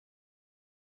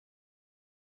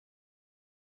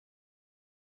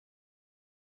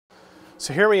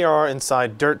So here we are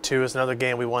inside DiRT 2 is another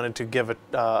game we wanted to give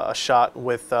a shot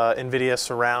with NVIDIA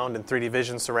Surround and 3D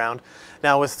Vision Surround.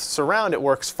 Now with Surround it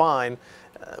works fine.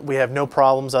 We have no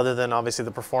problems other than obviously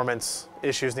the performance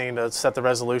issues, needing to set the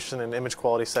resolution and image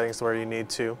quality settings to where you need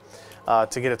to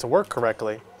get it to work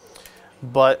correctly.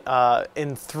 But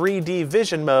in 3D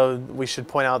Vision mode, we should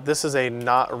point out this is a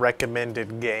not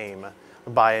recommended game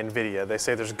by NVIDIA. They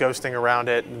say there's ghosting around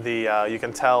it. You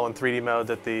can tell in 3D mode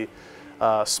that the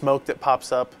smoke that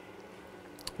pops up,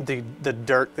 the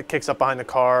dirt that kicks up behind the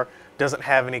car doesn't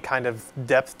have any kind of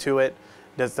depth to it.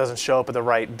 Doesn't show up at the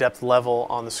right depth level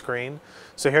on the screen.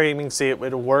 So here you can see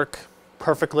it'll work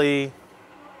perfectly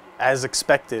as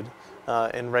expected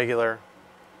in regular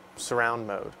surround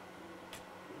mode.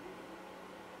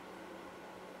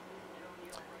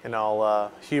 And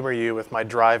I'll humor you with my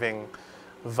driving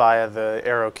via the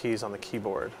arrow keys on the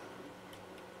keyboard.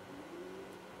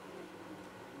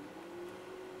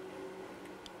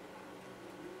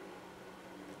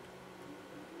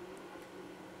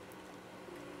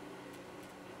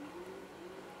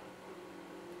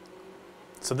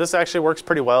 So this actually works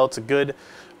pretty well. It's a good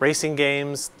racing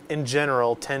games in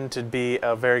general tend to be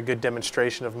a very good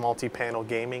demonstration of multi-panel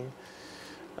gaming.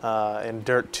 And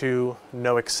DiRT 2,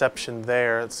 no exception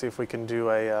there. Let's see if we can do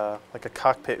like a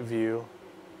cockpit view,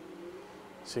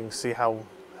 so you can see how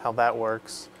that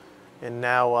works. And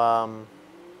now I'll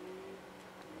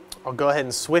go ahead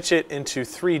and switch it into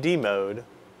 3D mode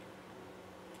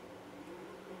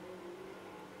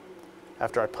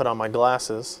after I put on my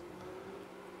glasses.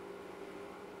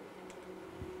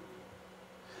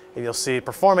 And you'll see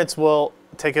performance will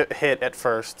take a hit at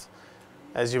first,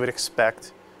 as you would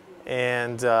expect.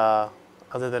 And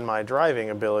other than my driving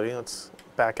ability, let's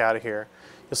back out of here.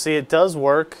 You'll see it does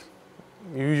work.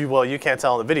 Well, you can't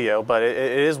tell in the video, but it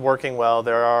is working well.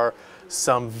 There are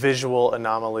some visual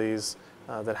anomalies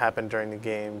that happen during the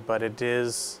game, but it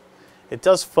does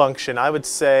function. I would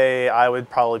say I would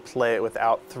probably play it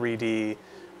without 3D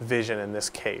vision in this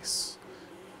case,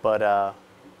 but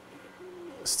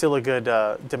still a good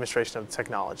demonstration of the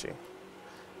technology.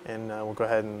 And we'll go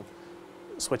ahead and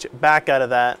switch it back out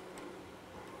of that.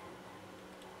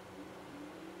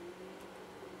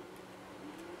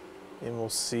 And we'll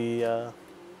see that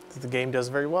the game does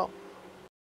very well.